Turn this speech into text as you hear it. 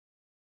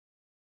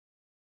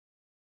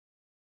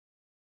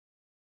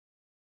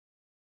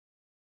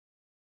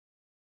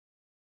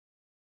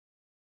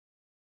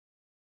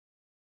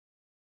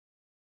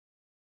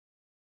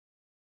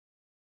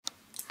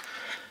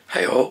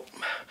Hey all.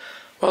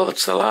 Well,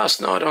 it's the last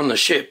night on the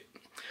ship.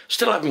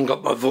 Still haven't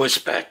got my voice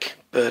back,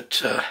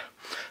 but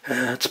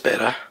it's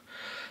better.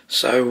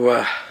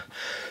 So,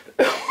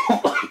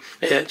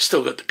 yeah,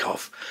 still got the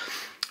cough.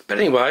 But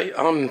anyway,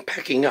 I'm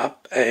packing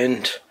up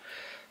and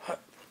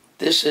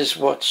this is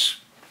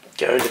what's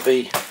going to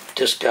be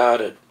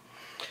discarded.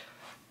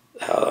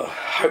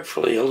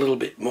 Hopefully a little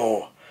bit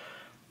more.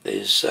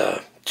 There's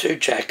 2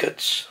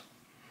 jackets,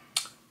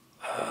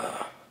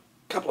 a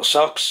couple of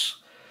socks,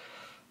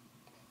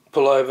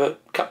 pullover,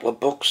 a couple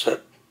of books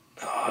that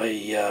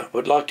I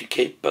would like to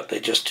keep, but they're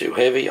just too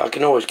heavy. I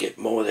can always get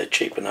more, they're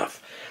cheap enough.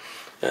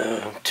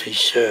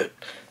 T-shirt,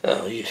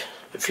 a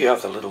few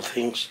other little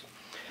things.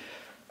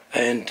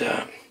 And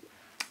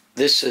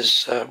this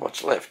is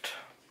what's left.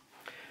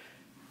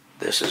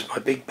 This is my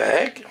big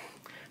bag.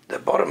 The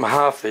bottom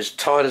half is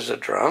tight as a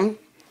drum.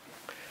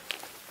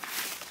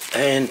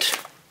 And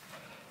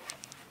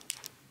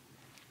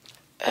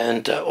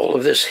all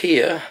of this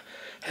here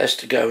has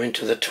to go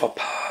into the top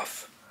half.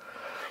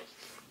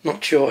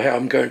 Not sure how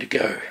I'm going to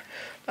go.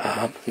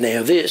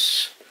 Now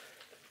this,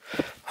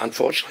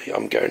 unfortunately,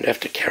 I'm going to have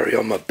to carry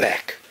on my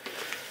back.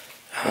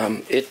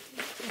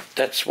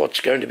 That's what's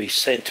going to be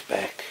sent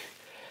back,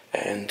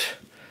 and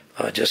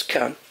I just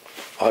can't.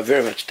 I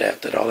very much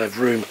doubt that I'll have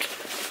room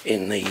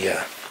in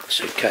the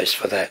suitcase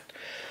for that,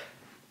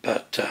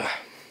 but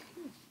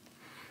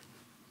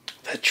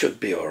that should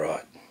be all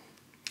right.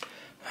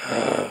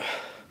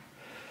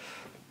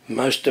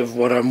 Most of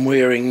what I'm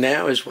wearing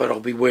now is what I'll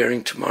be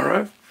wearing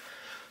tomorrow.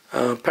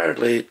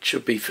 Apparently it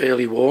should be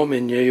fairly warm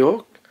in New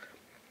York.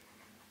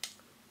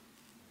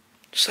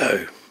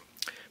 So,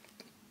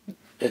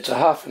 it's a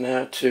half an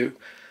hour to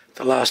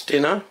the last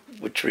dinner,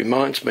 which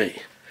reminds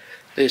me,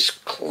 this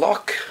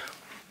clock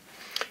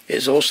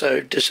is also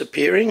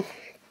disappearing.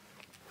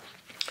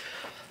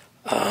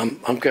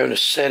 I'm going to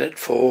set it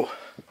for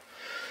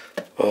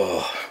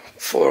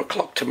 4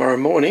 o'clock tomorrow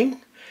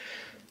morning.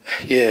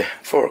 Yeah,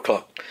 4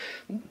 o'clock.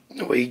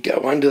 We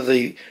go under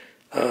the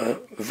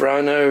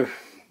Vrano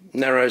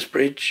Narrows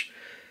Bridge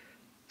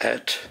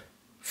at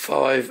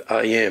 5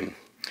 AM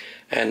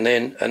and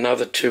then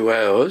another 2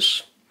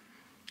 hours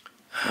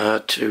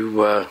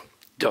to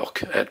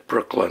dock at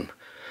Brooklyn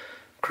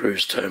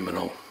Cruise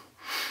Terminal.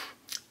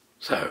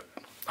 So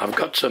I've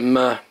got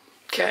some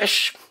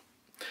cash,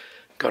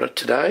 got it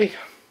today,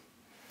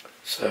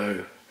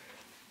 so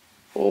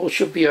all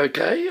should be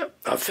okay.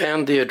 I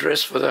found the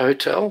address for the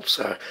hotel,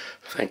 so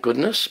thank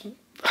goodness.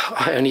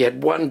 I only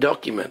had one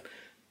document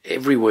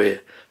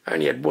everywhere. I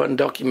only had one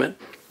document.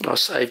 I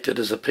saved it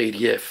as a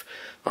PDF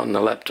on the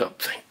laptop,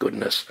 thank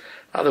goodness.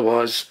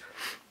 Otherwise,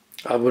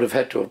 I would have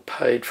had to have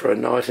paid for a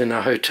night in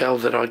a hotel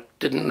that I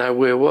didn't know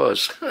where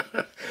was.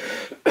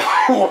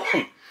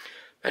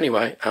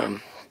 Anyway,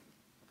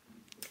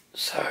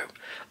 so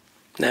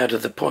now to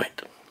the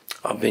point.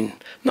 I've been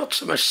not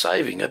so much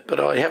saving it, but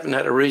I haven't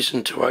had a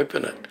reason to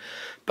open it.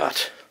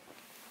 But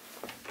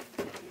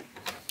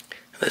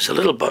there's a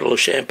little bottle of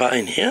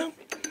champagne here,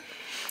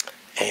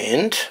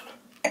 and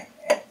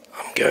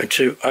I'm going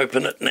to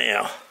open it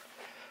now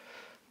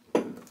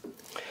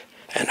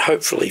and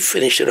hopefully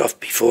finish it off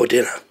before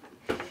dinner.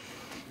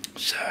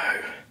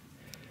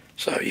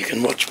 So you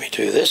can watch me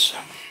do this.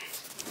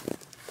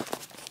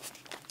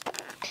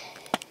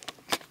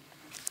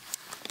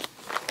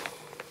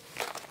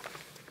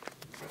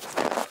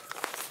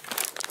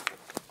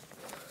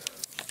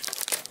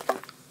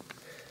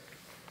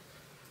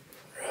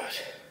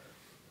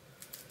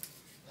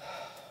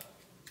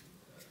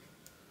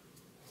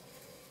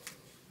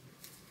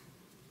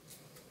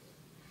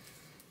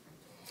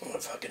 I wonder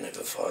if I can ever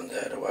find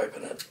out how to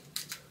open it.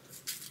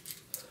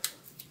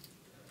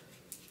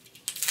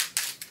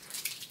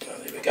 Oh,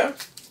 there we go.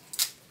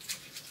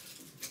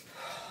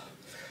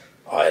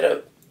 I had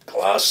a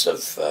glass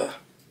of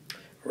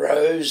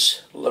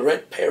Rose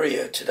Laurent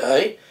Perrier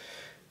today.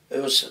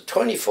 It was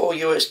 $24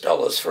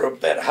 US for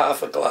about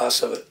half a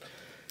glass of it.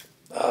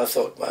 I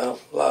thought, well,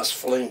 last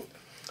fling,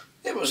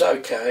 it was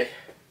okay,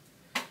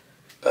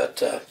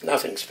 but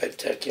nothing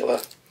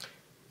spectacular.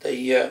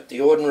 The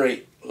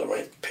ordinary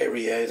Laurent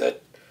Perrier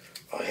that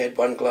I had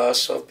one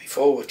glass of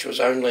before, which was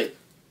only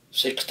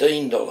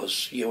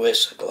 $16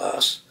 US a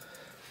glass,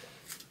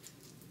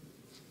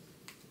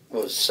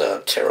 was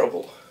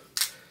terrible.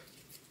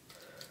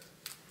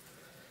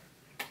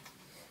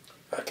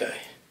 Okay,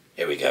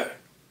 here we go.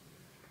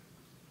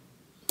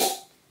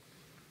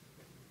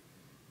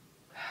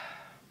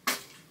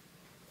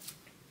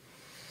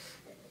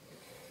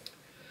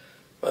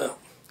 Well,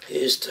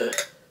 here's to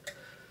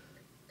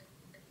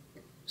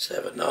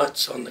 7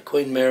 nights on the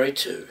Queen Mary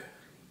 2.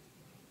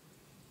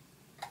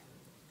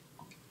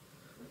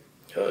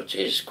 Oh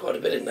geez, quite a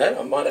bit in that.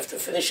 I might have to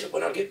finish it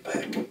when I get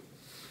back.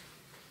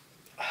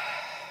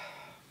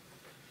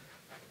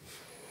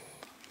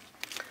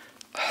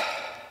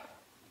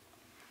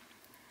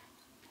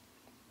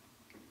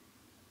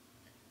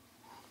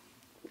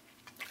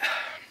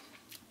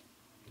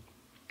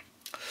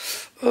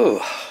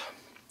 Oh,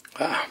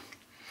 wow.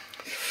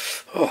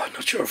 Oh,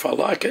 not sure if I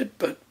like it,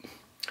 but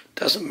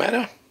doesn't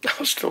matter.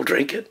 I'll still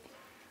drink it.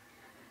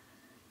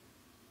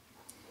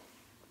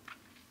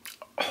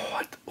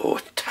 Oh,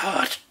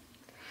 tart.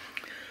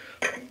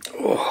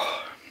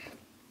 Oh.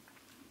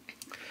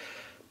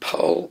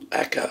 Pole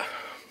Acker.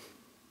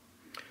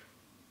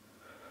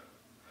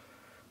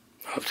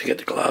 I'll have to get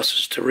the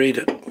glasses to read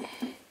it.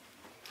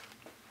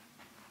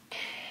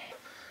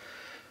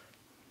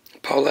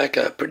 Pole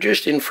Acker,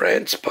 produced in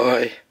France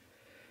by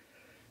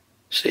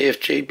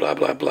CFG blah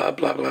blah blah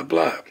blah blah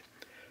blah.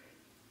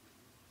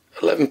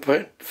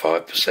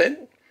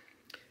 11.5%.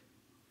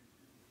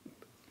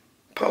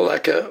 Pole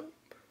Acker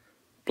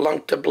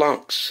Blanc de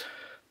Blancs.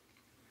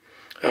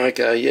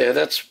 Okay, yeah,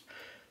 that's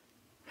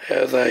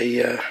how they,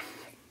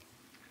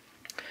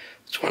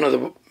 it's one of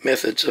the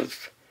methods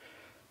of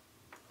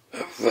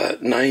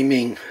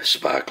naming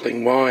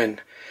sparkling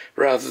wine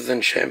rather than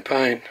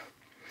champagne,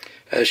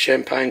 as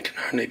champagne can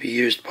only be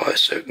used by a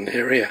certain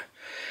area.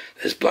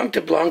 There's Blanc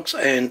de Blancs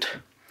and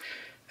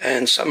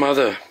some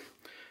other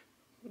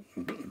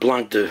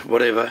Blanc de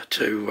whatever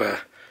to,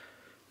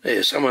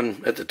 yeah,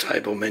 someone at the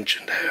table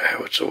mentioned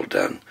how it's all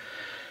done.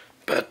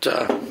 But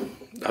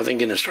I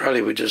think in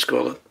Australia we just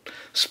call it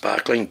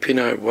sparkling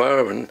Pinot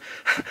Noir, and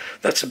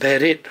that's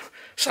about it,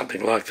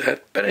 something like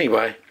that. But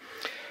anyway,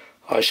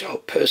 I shall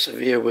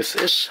persevere with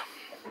this.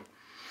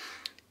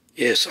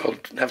 Yes, I'll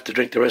have to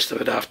drink the rest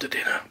of it after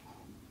dinner.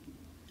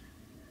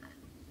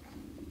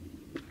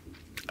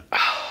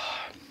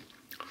 Oh,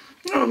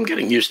 I'm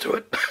getting used to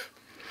it.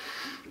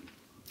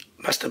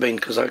 Must have been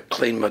because I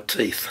cleaned my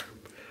teeth.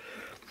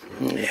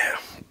 Yeah,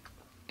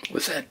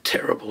 with that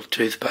terrible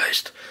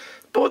toothpaste.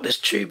 Bought this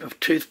tube of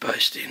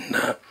toothpaste in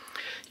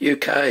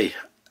UK,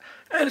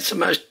 and it's the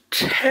most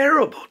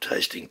terrible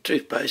tasting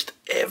toothpaste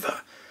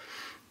ever.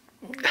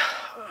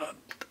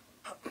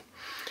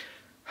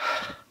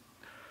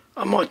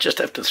 I might just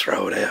have to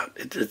throw it out.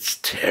 It's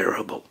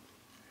terrible.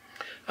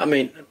 I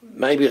mean,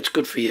 maybe it's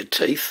good for your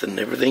teeth and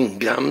everything,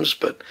 gums,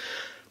 but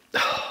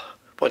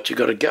what you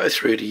got to go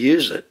through to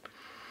use it,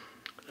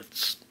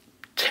 it's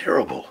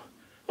terrible.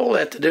 All I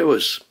had to do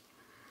was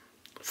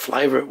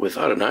flavour it with,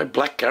 I don't know,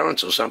 black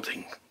currants or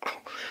something,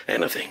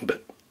 anything.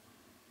 But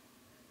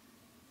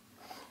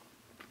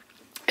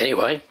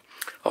anyway,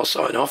 I'll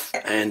sign off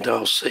and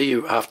I'll see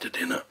you after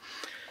dinner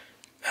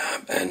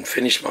and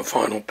finish my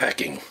final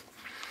packing.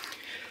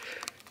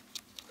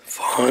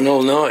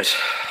 Final night.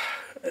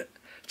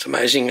 It's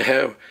amazing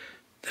how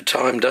the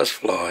time does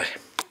fly.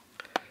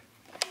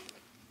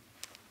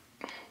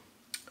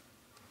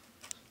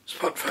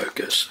 Spot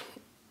focus.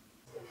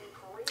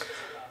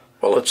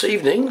 Well, it's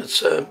evening.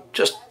 It's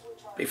just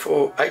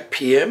before 8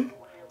 p.m.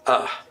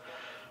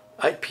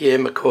 8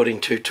 p.m.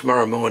 according to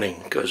tomorrow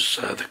morning, because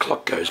the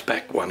clock goes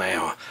back 1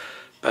 hour.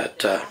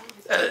 But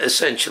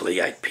essentially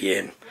 8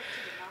 p.m.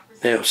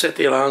 Now, set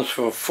the alarms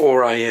for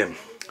 4 a.m.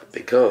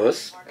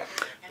 because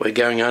we're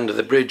going under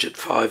the bridge at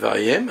 5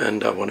 a.m.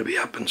 and I want to be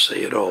up and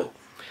see it all.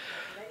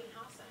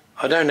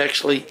 I don't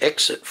actually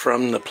exit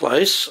from the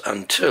place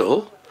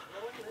until,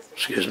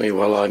 excuse me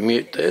while I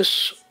mute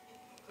this.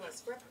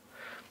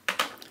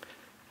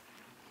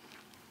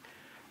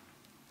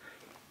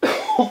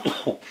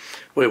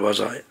 Where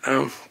was I?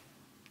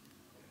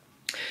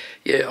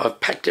 Yeah, I've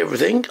packed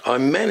everything. I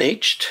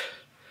managed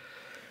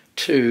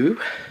to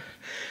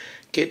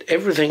get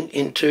everything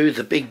into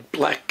the big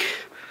black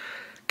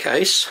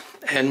case,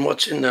 and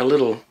what's in the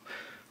little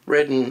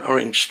red and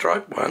orange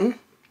stripe one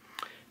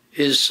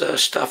is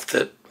stuff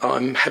that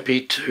I'm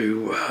happy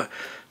to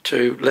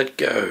let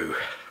go.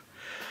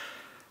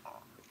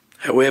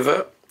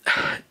 However,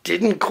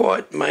 didn't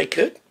quite make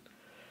it.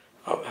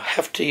 I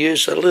have to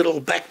use a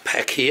little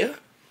backpack here,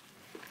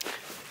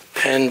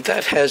 and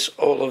that has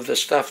all of the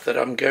stuff that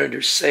I'm going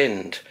to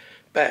send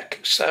back.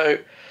 So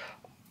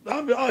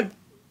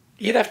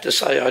you'd have to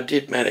say I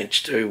did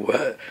manage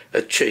to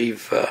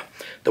achieve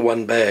the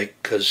one bag,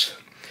 because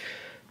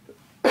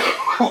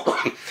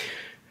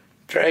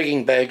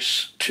dragging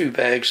two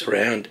bags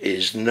around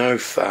is no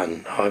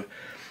fun.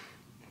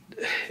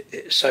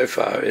 So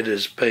far it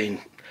has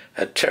been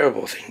a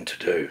terrible thing to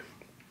do.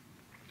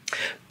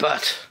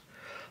 But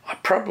I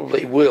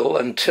probably will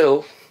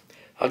until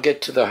I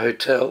get to the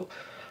hotel,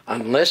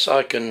 unless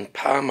I can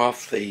palm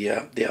off the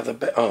other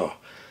bag. Oh,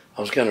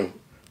 I was going to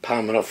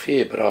palm it off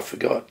here, but I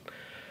forgot.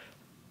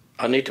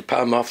 I need to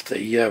palm off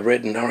the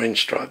red and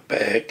orange striped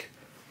bag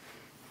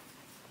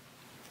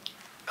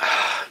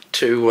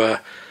to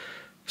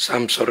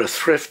some sort of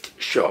thrift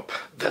shop.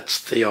 That's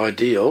the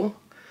ideal,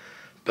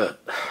 but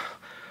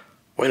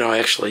when I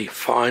actually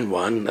find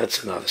one,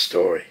 that's another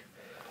story.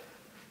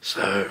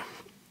 So,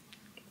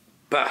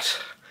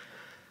 but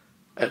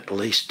at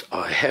least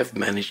I have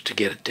managed to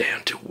get it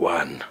down to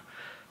one,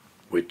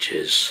 which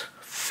is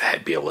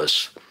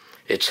fabulous.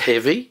 It's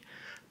heavy,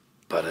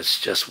 but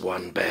it's just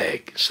one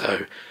bag.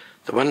 So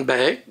the one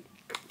bag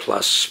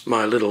plus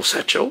my little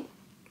satchel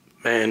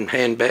and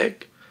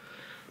handbag,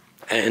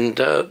 and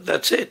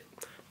that's it.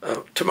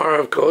 Tomorrow,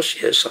 of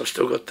course, yes, I've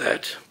still got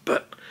that,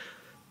 but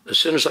as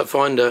soon as I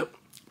find a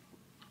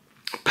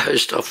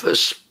post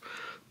office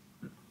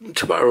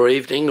tomorrow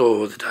evening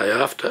or the day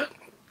after,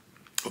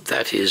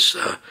 that is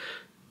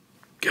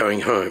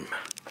going home.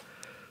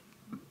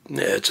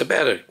 Yeah, it's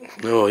about I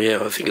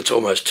think it's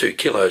almost 2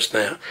 kilos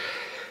now.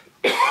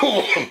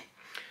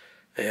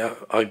 Yeah,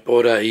 I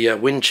bought a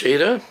wind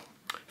cheater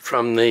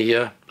from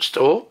the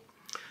store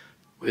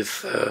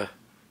with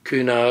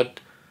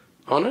Cunard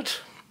on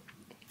it,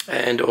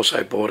 and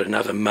also bought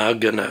another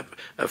mug and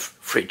a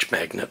fridge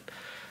magnet.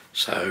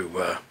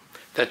 So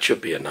that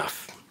should be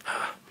enough.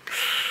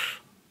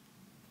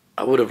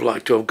 I would have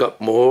liked to have got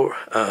more,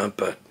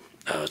 but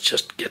it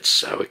just gets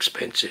so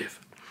expensive.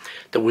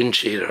 The wind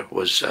cheater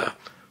was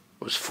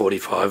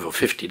 $45 or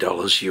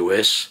 $50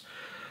 US.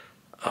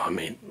 I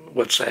mean,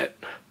 what's that?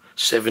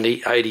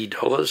 $70,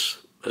 $80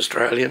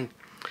 Australian?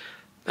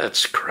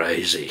 That's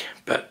crazy.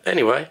 But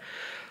anyway,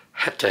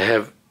 had to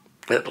have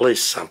at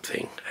least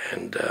something,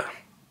 and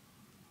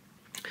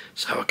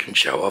so I can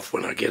show off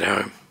when I get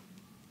home.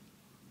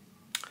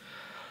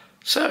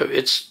 So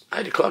it's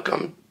 8 o'clock.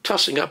 I'm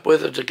tossing up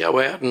whether to go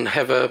out and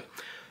have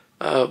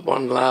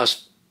one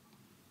last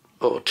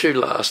or two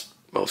last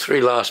or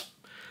three last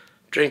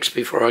drinks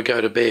before I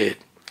go to bed.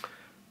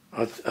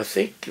 I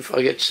think if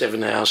I get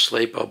 7 hours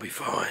sleep, I'll be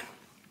fine.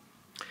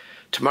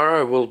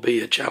 Tomorrow will be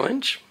a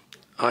challenge.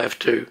 I have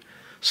to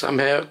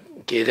somehow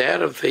get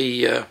out of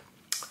the...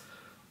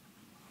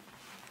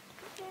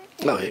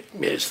 oh,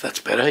 yes, that's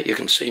better. You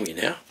can see me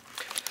now.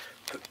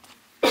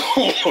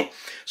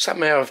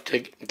 Somehow I have to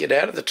get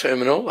out of the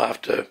terminal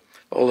after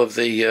all of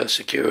the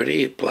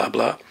security, blah,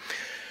 blah.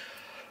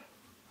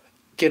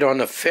 Get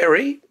on a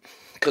ferry,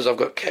 because I've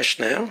got cash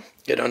now.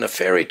 Get on a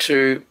ferry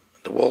to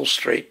the Wall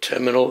Street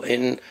terminal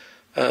in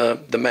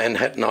the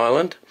Manhattan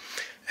Island,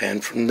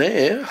 and from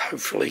there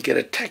hopefully get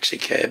a taxi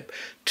cab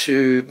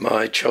to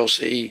my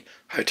Chelsea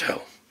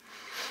hotel.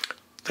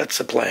 That's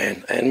the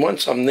plan. And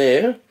once I'm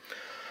there,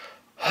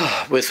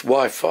 with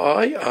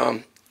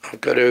Wi-Fi,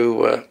 I've got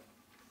to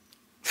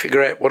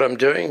figure out what I'm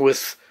doing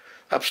with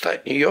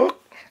upstate New York,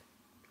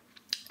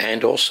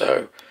 and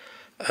also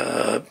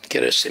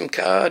get a SIM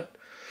card.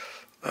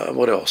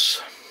 What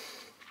else?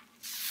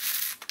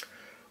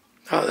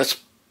 Oh,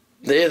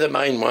 they're the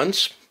main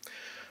ones.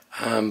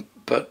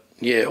 But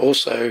yeah,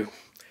 also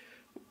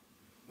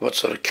what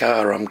sort of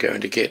car I'm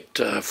going to get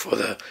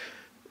after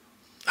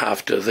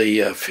the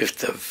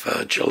 5th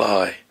of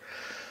July.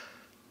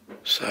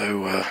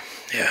 So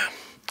yeah,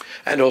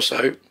 and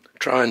also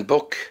try and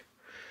book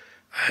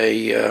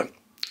a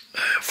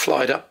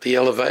flight up the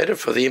elevator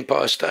for the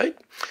Empire State,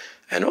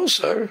 and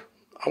also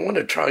I want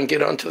to try and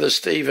get onto the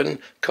Stephen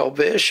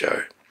Colbert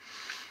show.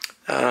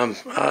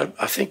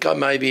 I think I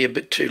may be a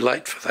bit too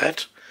late for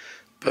that,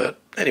 but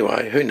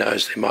anyway, who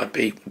knows? There might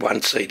be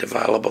one seat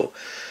available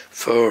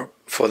for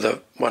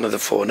one of the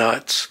 4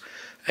 nights,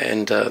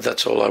 and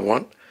that's all I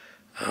want.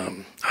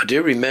 I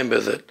do remember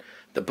that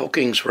the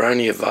bookings were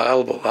only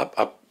available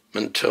up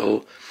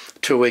until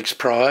 2 weeks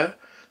prior,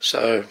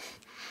 so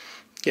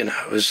you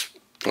know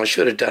I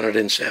should have done it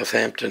in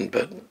Southampton,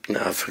 but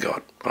no, I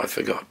forgot.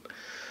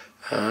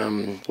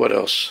 What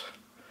else?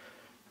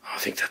 I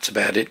think that's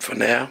about it for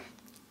now.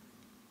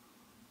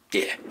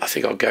 Yeah, I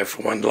think I'll go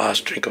for one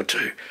last drink or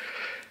two.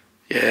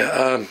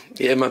 Yeah,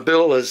 my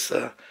bill is,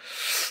 I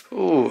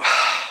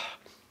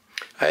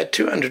had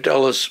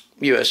 $200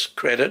 US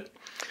credit,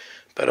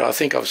 but I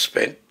think I've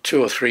spent $200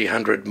 or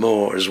 $300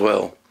 more as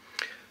well.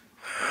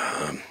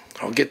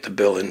 I'll get the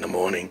bill in the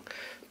morning,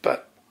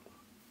 but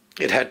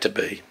it had to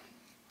be.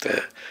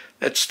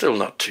 That's still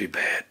not too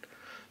bad.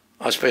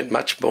 I spent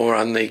much more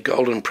on the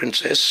Golden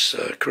Princess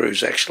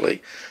cruise,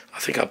 actually. I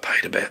think I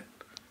paid about,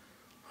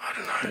 I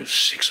don't know,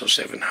 $600 or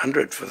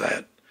 $700 for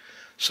that.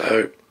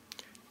 So,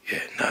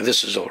 yeah, no,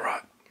 this is all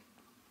right.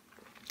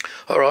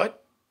 All right,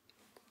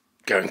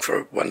 going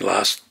for one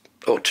last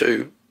or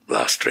two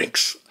last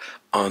drinks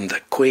on the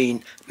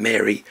Queen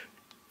Mary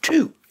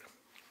 2.